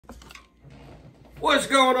What's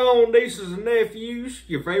going on, nieces and nephews?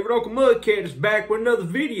 Your favorite Uncle Mudcat is back with another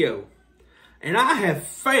video. And I have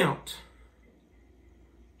found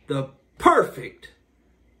the perfect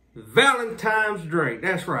Valentine's drink.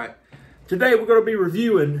 That's right. Today we're going to be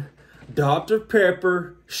reviewing Dr.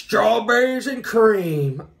 Pepper Strawberries and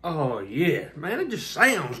Cream. Oh yeah, man, it just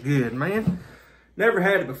sounds good, man. Never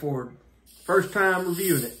had it before. First time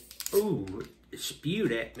reviewing it. Ooh, it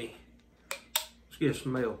spewed at me. Let's get a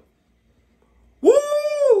smell.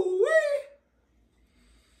 Woo-wee!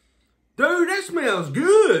 Dude, that smells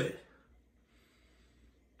good.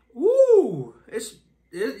 Woo!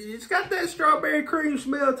 It's got that strawberry cream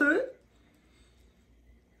smell to it.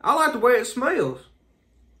 I like the way it smells.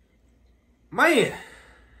 Man,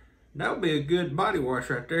 that would be a good body wash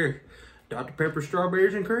right there. Dr. Pepper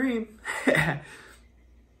Strawberries and Cream.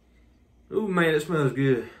 Ooh, man, it smells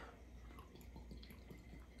good.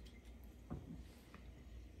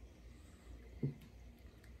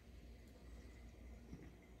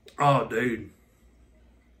 Oh, dude.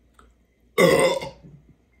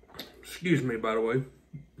 Excuse me, by the way.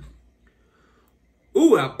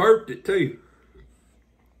 Ooh, I burped it too.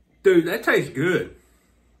 Dude, that tastes good.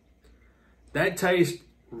 That tastes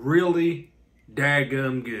really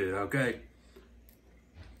daggum good, okay?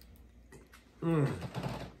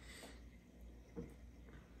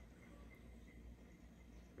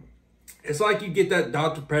 It's like you get that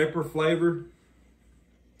Dr. Pepper flavor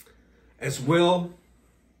as well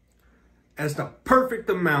as the perfect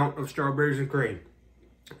amount of strawberries and cream.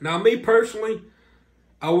 Now, me personally,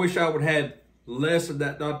 I wish I would have less of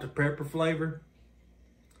that Dr. Pepper flavor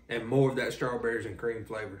and more of that strawberries and cream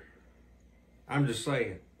flavor. I'm just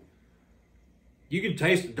saying. You can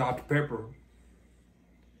taste the Dr. Pepper,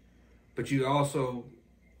 but you also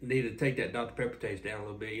need to take that Dr. Pepper taste down a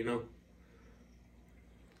little bit, you know?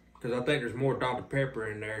 Because I think there's more Dr. Pepper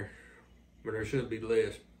in there, but there should be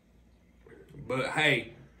less. But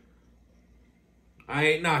hey, I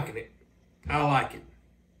ain't knocking it. I like it.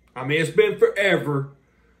 I mean, it's been forever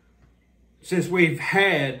since we've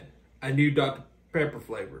had a new Dr. Pepper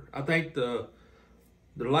flavor. I think the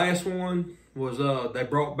last one was, they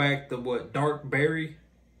brought back the, Dark Berry,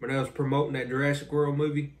 when I was promoting that Jurassic World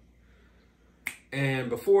movie. And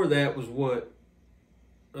before that was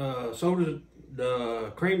soda,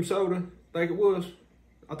 the cream soda, I think it was.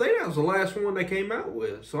 I think that was the last one they came out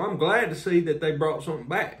with. So I'm glad to see that they brought something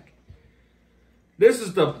back. This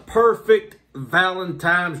is the perfect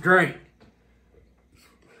Valentine's drink.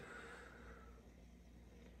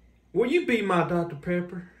 Will you be my Dr.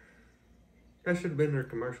 Pepper? That should have been their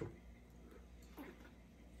commercial.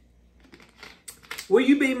 Will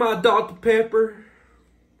you be my Dr. Pepper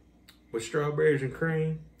with strawberries and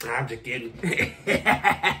cream? I'm just kidding.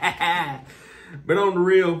 But on the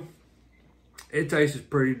real, it tastes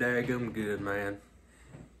pretty daggum good, man.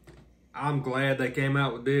 I'm glad they came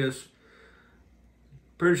out with this.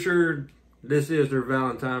 Pretty sure this is their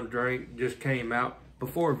Valentine's drink. Just came out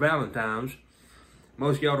before Valentine's.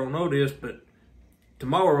 Most of y'all don't know this, but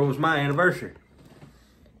tomorrow is my anniversary.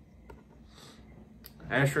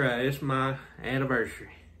 That's right, it's my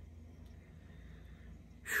anniversary.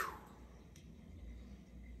 Whew.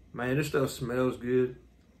 Man, this stuff smells good.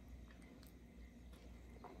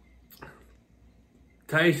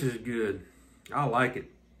 Tastes is good. I like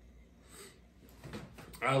it.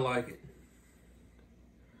 I like it.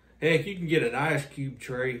 Heck, you can get an ice cube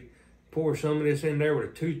tray, pour some of this in there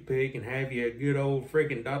with a toothpick, and have you a good old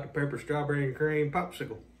freaking Dr. Pepper Strawberry and Cream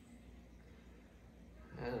popsicle.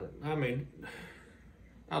 I mean,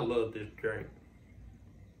 I love this drink.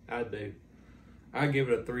 I do. I give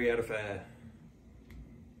it a 3 out of 5.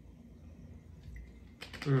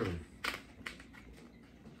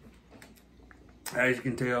 As you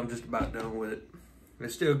can tell, I'm just about done with it.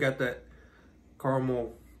 It's still got that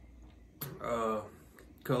caramel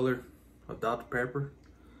color of Dr. Pepper,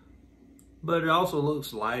 but it also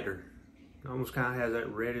looks lighter. It almost kind of has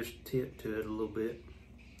that reddish tint to it a little bit.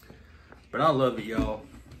 But I love it, y'all.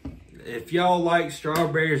 If y'all like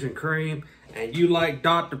strawberries and cream and you like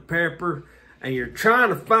Dr. Pepper and you're trying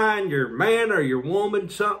to find your man or your woman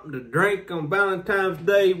something to drink on Valentine's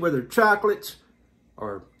Day, whether chocolates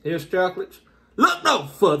or his chocolates, look no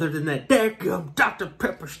further than that daggum Dr.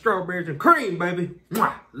 Pepper Strawberries and Cream, baby.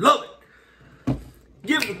 Mwah! Love it.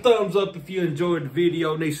 Give it a thumbs up if you enjoyed the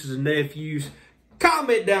video, nieces and nephews.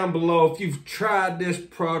 Comment down below if you've tried this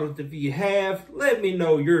product. If you have, let me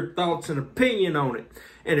know your thoughts and opinion on it.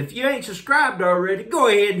 And if you ain't subscribed already, go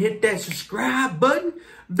ahead and hit that subscribe button.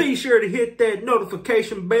 Be sure to hit that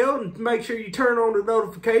notification bell and make sure you turn on the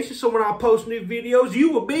notifications so when I post new videos,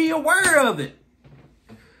 you will be aware of it.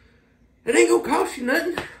 It ain't gonna cost you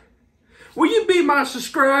nothing. Will you be my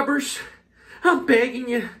subscribers? I'm begging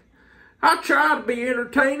you. I try to be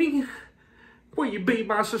entertaining. Will you be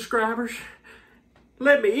my subscribers?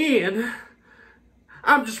 Let me in.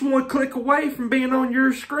 I'm just one click away from being on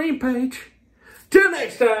your screen page. Till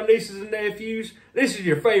next time, nieces and nephews, this is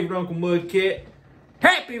your favorite Uncle Mudcat.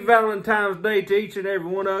 Happy Valentine's Day to each and every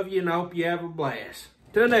one of you, and I hope you have a blast.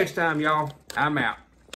 Till next time, y'all, I'm out.